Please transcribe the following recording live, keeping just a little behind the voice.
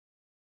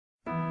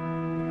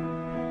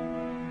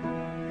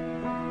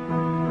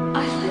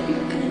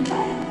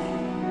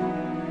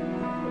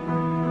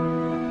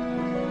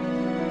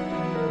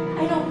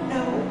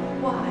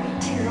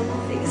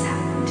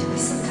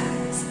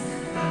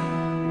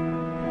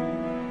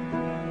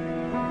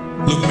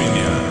Look me in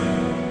the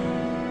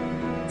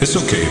eye. It's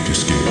okay if you're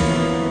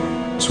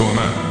scared. So am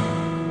I.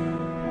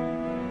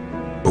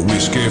 But we're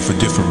scared for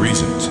different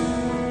reasons.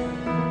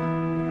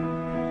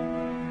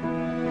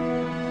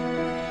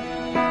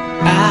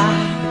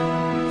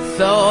 I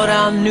thought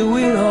I knew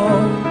it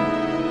all.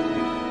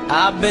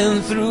 I've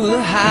been through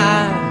the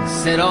highs,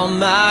 said all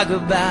my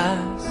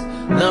goodbyes.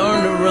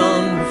 Learned to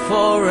run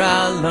before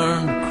I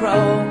learned to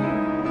crawl.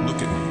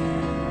 Look at me.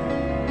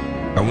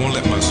 I won't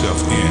let myself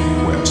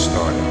end where I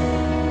started.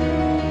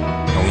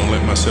 I won't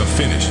let myself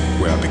finish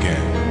where I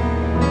began.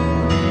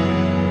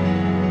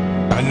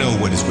 I know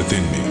what is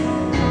within me,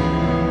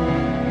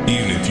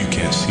 even if you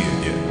can't see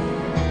it yet.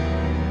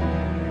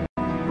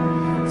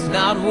 It's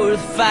not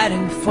worth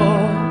fighting for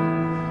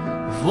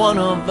if one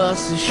of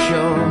us is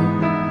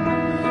sure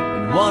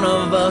and one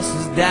of us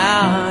is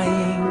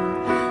dying,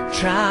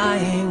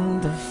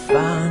 trying to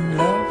find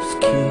love's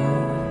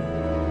cure.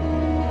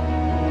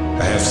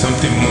 I have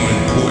something more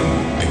important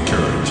than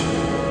courage.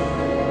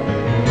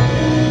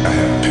 I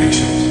have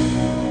patience.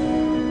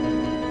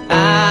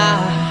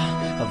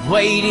 I've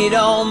waited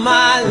all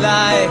my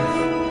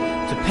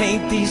life to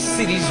paint these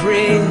cities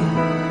red.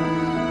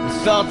 The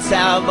thoughts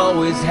I've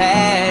always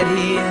had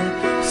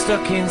here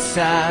stuck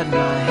inside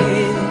my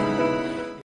head.